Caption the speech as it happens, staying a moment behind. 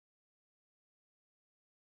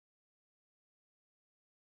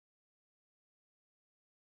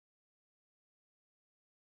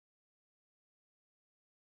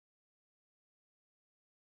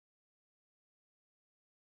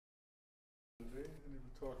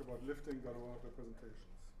talk about lifting Galois representations.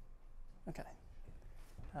 Okay.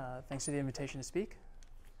 Thanks for the invitation to speak.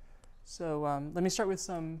 So let me start with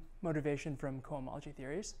some motivation from cohomology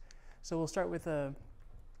theories. So we'll start with a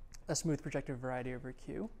smooth projective variety over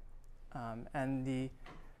Q. And the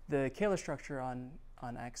Kähler structure on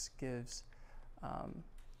X gives a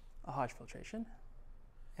Hodge filtration.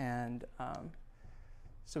 And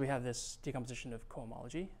so we have this decomposition of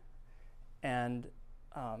cohomology. And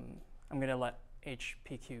I'm going to let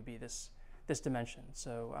HPQ be this dimension.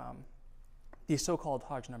 So these so-called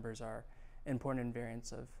Hodge numbers are important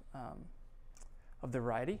invariants of the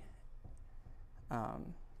variety.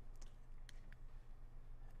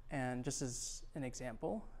 And just as an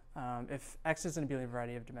example, if X is an abelian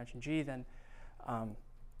variety of dimension G, then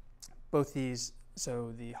both these,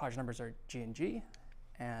 so the Hodge numbers are G and G,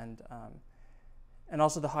 and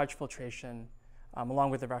also the Hodge filtration, along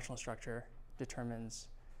with the rational structure, determines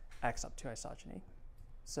X up to isogeny.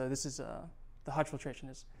 So this is the Hodge filtration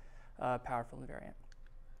is a powerful invariant.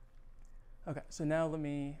 Okay, so now let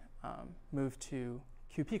me move to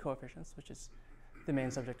QP coefficients, which is the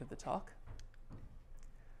main subject of the talk.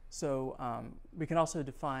 So we can also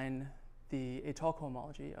define the étale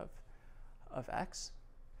cohomology of X,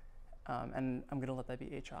 and I'm going to let that be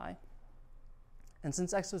HI. And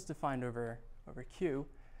since X was defined over Q,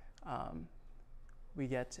 we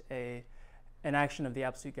get an action of the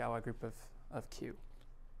absolute Galois group of Q.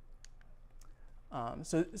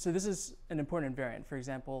 So this is an important invariant. For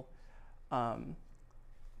example,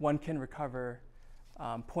 one can recover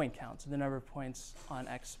point count, so the number of points on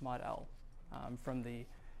X mod L from the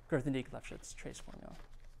Grothendieck-Lefschetz trace formula.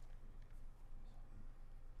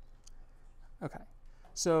 Okay,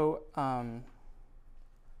 so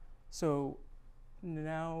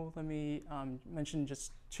now let me mention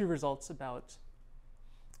just two results about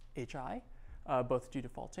HI, both due to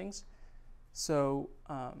faultings. So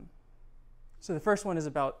the first one is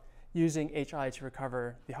about using HI to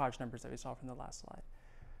recover the Hodge numbers that we saw from the last slide.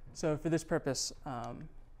 So for this purpose,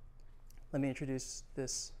 let me introduce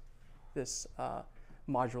this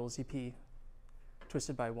module ZP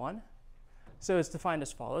twisted by 1. So it's defined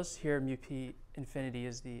as follows. Here, mu p infinity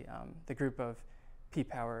is the group of p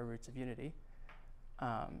power roots of unity.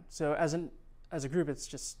 So as a group, it's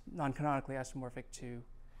just non-canonically isomorphic to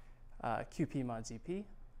QP mod ZP.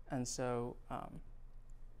 And so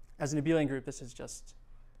as an abelian group, this is just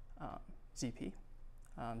ZP.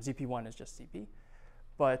 ZP1 is just ZP.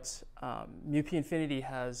 But mu p infinity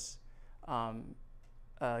has a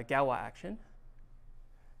Galois action,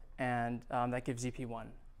 and that gives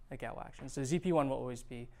ZP1 a Galois action. So ZP1 will always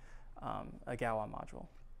be a Galois module.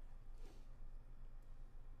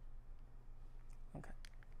 Okay.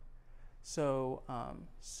 So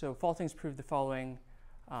faultings prove the following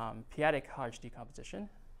p-adic Hodge decomposition.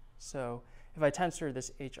 So if I tensor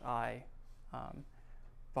this HI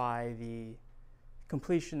by the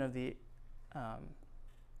completion of the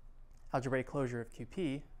algebraic closure of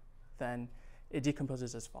QP, then it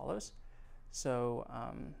decomposes as follows. So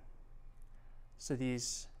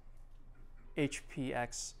these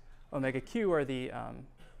HPX omega Q are the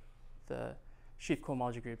sheaf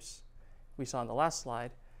cohomology groups we saw in the last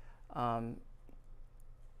slide.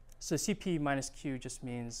 So CP minus Q just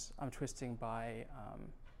means I'm twisting by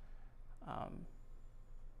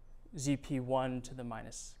ZP1 to the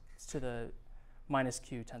minus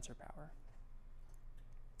Q tensor power.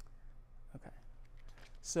 Okay.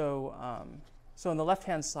 So on the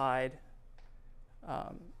left-hand side,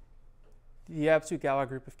 the absolute Galois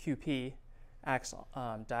group of QP acts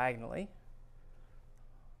diagonally,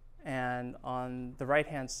 and on the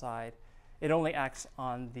right-hand side, it only acts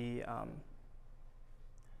on the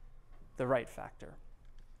right factor.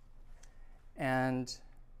 And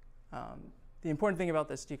the important thing about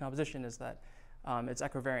this decomposition is that it's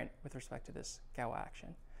equivariant with respect to this Galois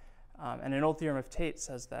action. And an old theorem of Tate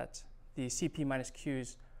says that the CP minus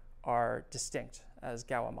Qs are distinct as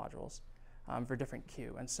Galois modules for different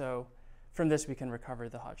Q. And so from this, we can recover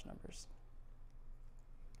the Hodge numbers.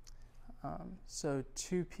 So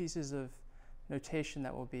two pieces of notation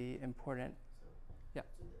that will be important. Yeah.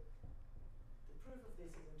 So the proof of this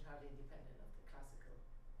is entirely independent of the classical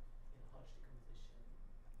Hodge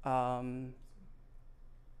decomposition.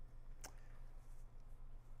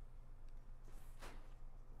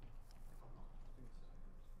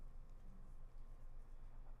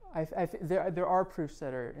 There are proofs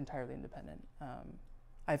that are entirely independent.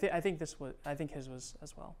 I think his was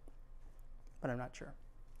as well, but I'm not sure.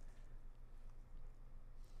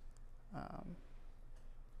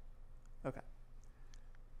 Okay.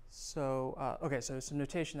 So so some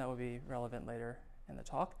notation that will be relevant later in the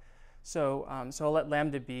talk. So I'll let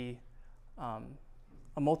lambda be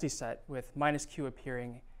a multiset with minus q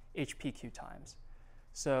appearing hpq times.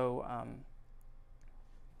 So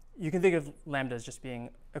you can think of lambda as just being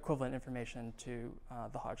equivalent information to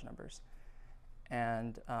the Hodge numbers.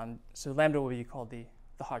 And so lambda will be called the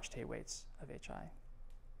Hodge-Tate weights of hi.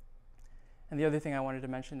 And the other thing I wanted to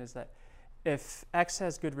mention is that if x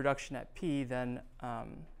has good reduction at p, then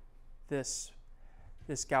this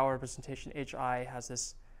Galois representation hi has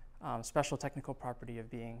this special technical property of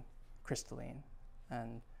being crystalline.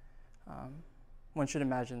 And one should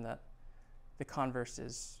imagine that the converse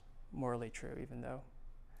is morally true, even though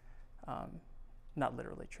not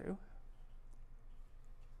literally true.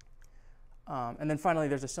 And then finally,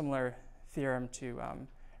 there's a similar theorem to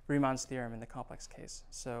Riemann's theorem in the complex case.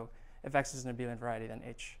 So if x is an abelian variety, then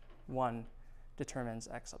h1 determines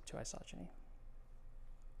x up to isogeny.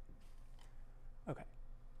 Okay.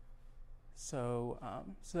 So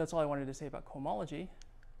that's all I wanted to say about cohomology.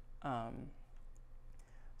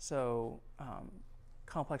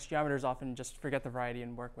 Complex geometers often just forget the variety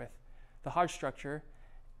and work with the Hodge structure,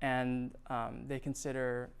 and they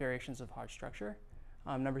consider variations of Hodge structure.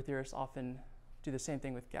 Number theorists often do the same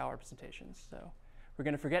thing with Galois representations. So we're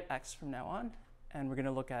going to forget x from now on, and we're going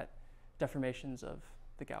to look at deformations of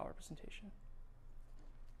the Galois representation.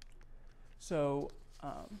 So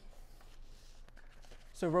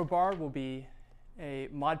rho bar will be a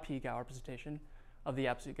mod p Galois representation of the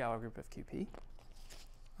absolute Galois group of QP.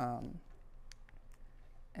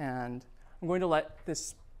 And I'm going to let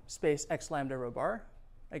this space x lambda rho bar,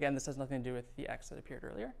 again, this has nothing to do with the x that appeared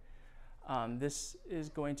earlier. This is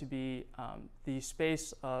going to be the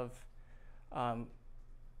space of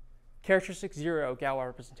characteristic 0 Galois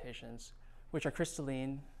representations, which are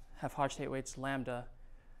crystalline, have Hodge-Tate weights lambda,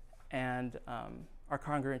 and are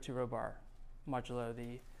congruent to rho bar modulo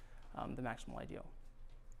the maximal ideal.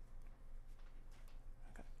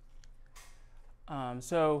 Okay.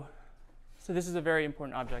 So this is a very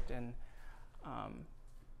important object in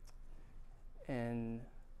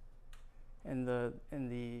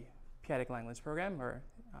the p-adic Langlands program, or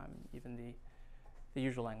even the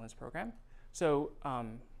usual Langlands program. So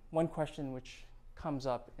one question which comes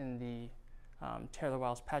up in the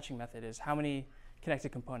Taylor-Wiles patching method is how many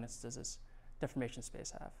connected components does this deformation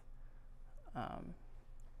space have?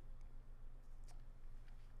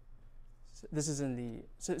 This is in the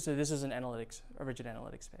so this is an analytics, a rigid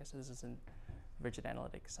analytic space. So this is in rigid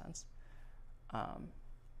analytic sense.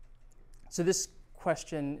 So this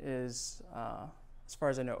question is, as far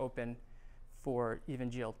as I know, open for even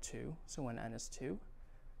GL2. So when n is 2.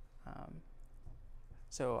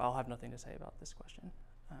 So I'll have nothing to say about this question.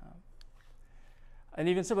 An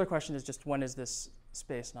even simpler question is just when is this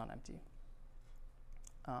space non-empty?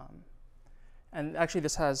 And actually,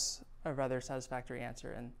 this has a rather satisfactory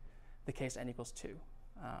answer in the case n equals 2,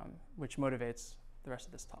 which motivates the rest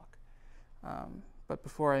of this talk. But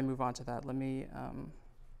before I move on to that, let me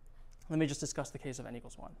just discuss the case of n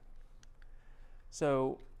equals 1.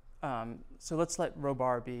 So let's let rho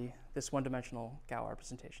bar be this one-dimensional Galois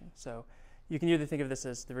representation. So you can either think of this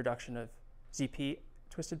as the reduction of zp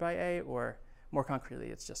twisted by a, or more concretely,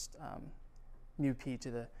 it's just mu p to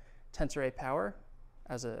the tensor a power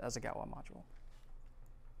as a Galois module.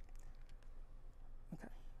 Okay.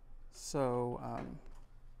 So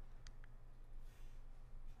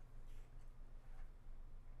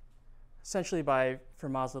essentially, by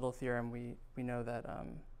Fermat's little theorem, we know that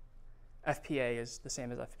FPA is the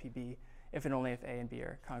same as FPB if and only if A and B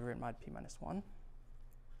are congruent mod p minus 1.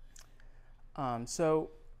 So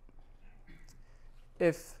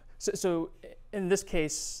in this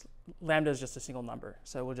case, lambda is just a single number.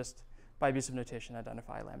 So we'll just, by abusive notation,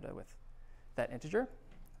 identify lambda with that integer.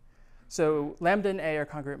 So lambda and A are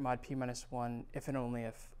congruent mod p minus 1 if and only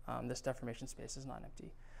if this deformation space is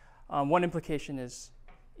non-empty. One implication is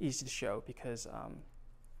easy to show because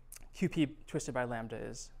QP twisted by lambda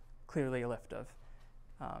is clearly a lift of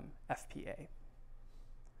FPA.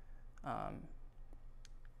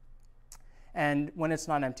 And when it's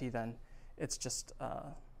non-empty, then it's just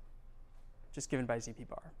given by ZP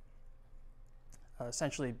bar.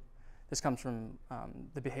 Essentially, this comes from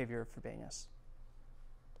the behavior of Frobenius.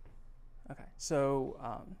 Okay, so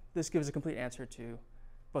this gives a complete answer to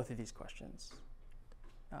both of these questions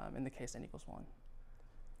in the case n equals 1.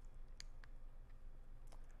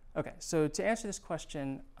 Okay, so to answer this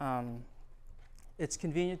question, it's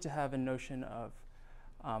convenient to have a notion of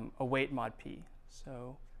a weight mod p.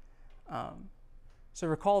 So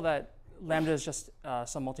recall that lambda is just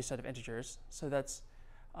some multiset of integers. So that's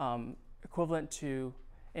equivalent to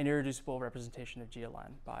an irreducible representation of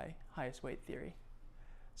GLN by highest weight theory.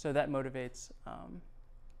 So that motivates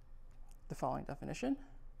the following definition.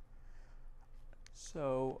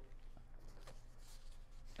 So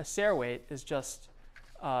a Serre weight is just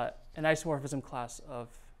an isomorphism class of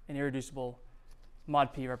an irreducible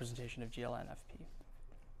mod p representation of GLN FP.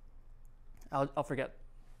 I'll forget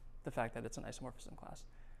the fact that it's an isomorphism class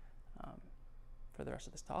for the rest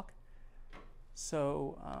of this talk.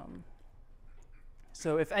 So,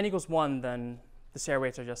 so if n equals 1, then the Serre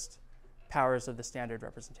weights are just powers of the standard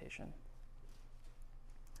representation.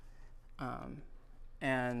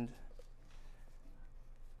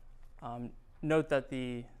 Note that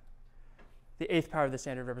the eighth power of the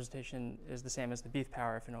standard representation is the same as the bth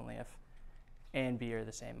power if and only if a and b are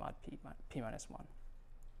the same mod p minus 1.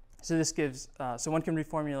 So this gives, so one can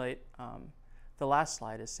reformulate the last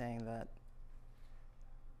slide as saying that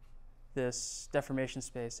this deformation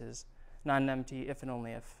space is non-empty if and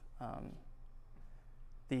only if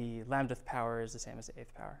the lambdath power is the same as the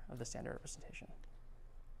eighth power of the standard representation.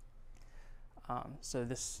 So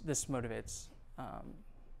this motivates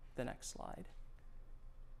the next slide.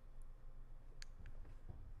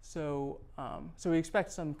 So, so we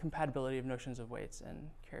expect some compatibility of notions of weights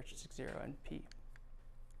in characteristic 0 and p.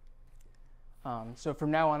 So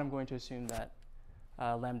from now on, I'm going to assume that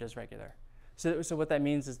lambda is regular. So what that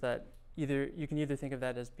means is that you can either think of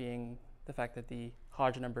that as being the fact that the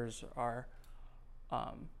Hodge numbers are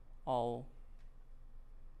all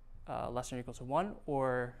less than or equal to 1,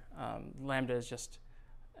 or lambda is just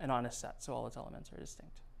an honest set, so all its elements are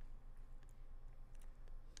distinct.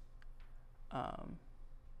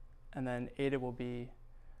 And then eta will be,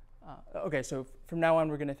 okay, so from now on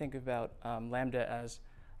we're going to think about lambda as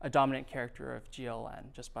a dominant character of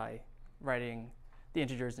GLN just by writing the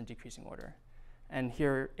integers in decreasing order. And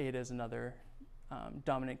here eta is another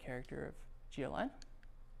dominant character of GLN.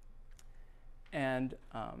 And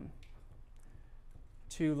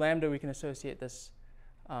to lambda we can associate this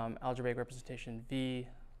algebraic representation v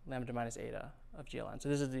lambda minus eta of GLN. So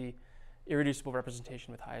this is the irreducible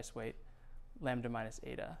representation with highest weight, lambda minus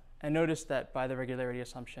eta. And notice that by the regularity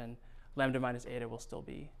assumption, lambda minus eta will still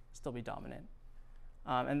be dominant.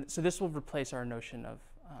 And so this will replace our notion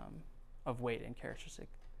of weight in characteristic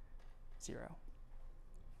 0.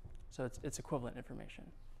 So it's equivalent information.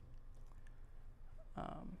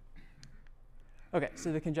 Okay,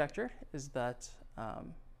 so the conjecture is that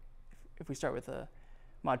if we start with a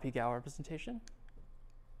mod p Galois representation,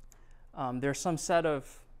 there's some set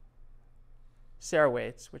of Serre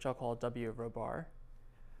weights, which I'll call W of rho bar,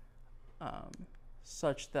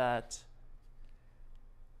 such that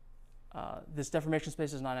this deformation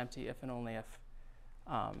space is not empty if and only if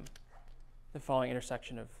the following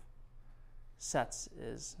intersection of sets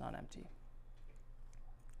is non-empty.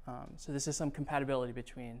 So this is some compatibility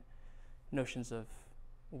between notions of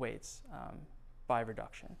weights by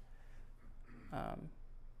reduction.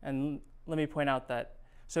 And let me point out that,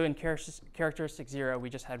 so in characteristic 0, we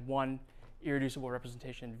just had one irreducible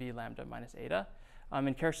representation v lambda minus eta.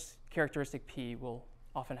 In characteristic p, we'll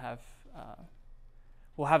often have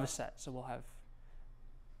a set, so we'll have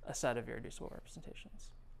a set of irreducible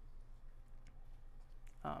representations.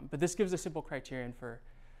 But this gives a simple criterion for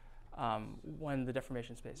when the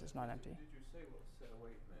deformation space is not empty. Did you say what Serre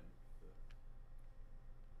weight meant?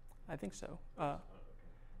 I think so. Okay. Must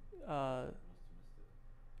have missed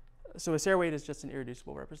it. So a Serre weight is just an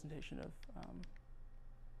irreducible representation of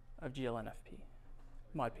GLNFP,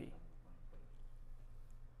 mod p.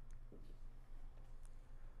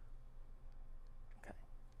 Okay.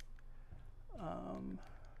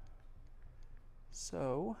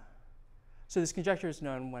 So this conjecture is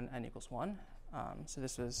known when n equals 1. So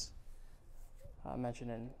this was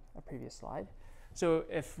mentioned in a previous slide. So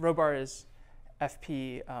if rho bar is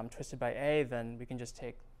fp twisted by a, then we can just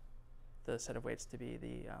take the set of weights to be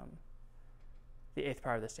the eighth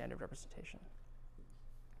power of the standard representation.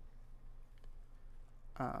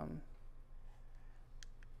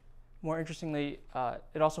 More interestingly,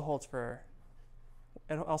 it also holds when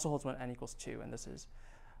n equals 2, and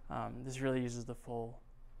this really uses the full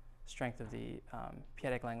strength of the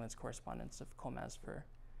Piatek-Langlands correspondence of Kolmaz for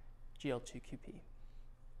GL2QP.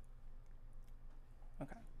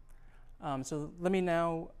 Okay. So let me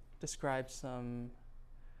now describe some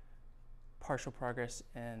partial progress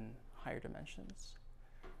in higher dimensions.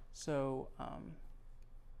 So,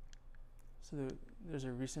 there's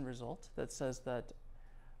a recent result that says that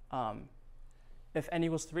if n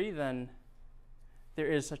equals 3, then there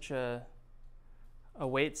is such a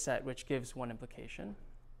weight set which gives one implication.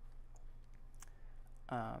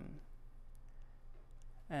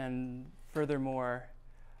 And furthermore,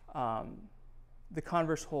 the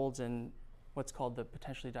converse holds in what's called the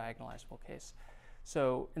potentially diagonalizable case.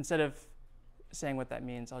 So instead of saying what that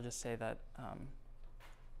means, I'll just say that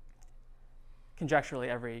conjecturally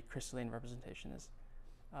every crystalline representation is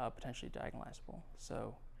potentially diagonalizable.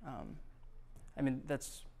 So, I mean,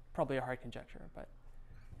 that's probably a hard conjecture, but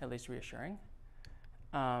at least reassuring.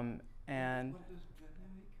 And What does generic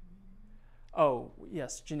mean? oh,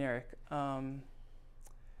 yes, generic.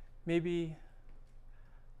 Maybe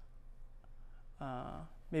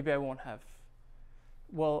maybe I won't have.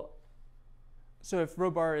 Well, so if rho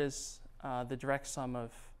bar is the direct sum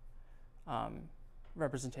of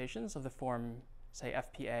representations of the form, say,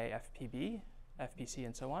 FPA, FPB, FPC,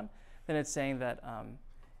 and so on, then it's saying that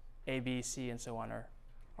A, B, C, and so on are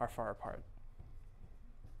far apart.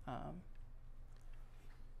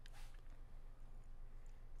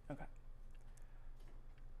 Okay.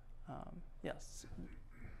 Yes.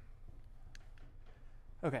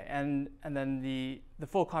 Okay, and then the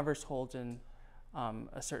full converse holds in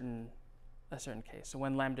a certain case. So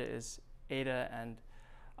when lambda is eta and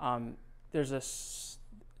there's a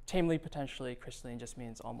tamely potentially crystalline just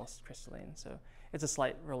means almost crystalline. So it's a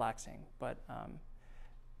slight relaxing, but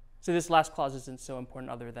so this last clause isn't so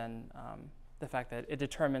important other than the fact that it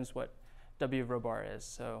determines what W rho bar is.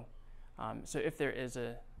 So so if there is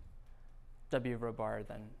a W rho bar,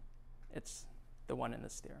 then it's the one in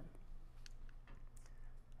this theorem.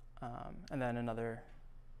 And then another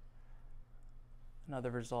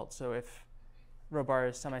result. So if rho bar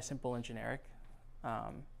is semi-simple and generic,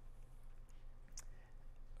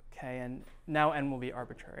 okay, and now n will be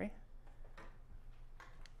arbitrary.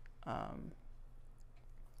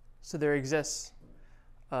 So there exists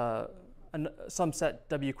some set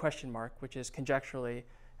W question mark, which is conjecturally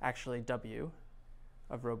actually W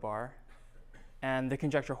of rho bar, and the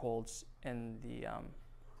conjecture holds in the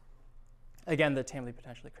again, the tamely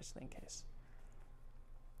potentially crystalline case.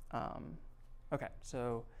 Okay,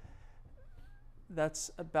 so that's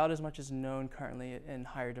about as much as known currently in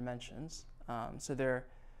higher dimensions. So there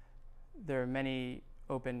are many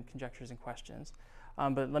open conjectures and questions.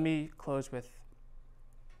 But let me close with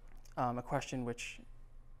a question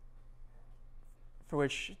for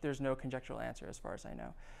which there's no conjectural answer as far as I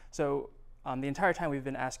know. So the entire time we've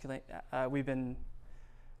been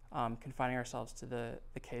confining ourselves to the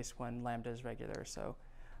case when lambda is regular. So,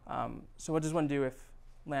 so what does one do if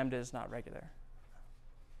lambda is not regular?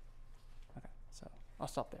 Okay, so I'll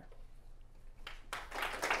stop there.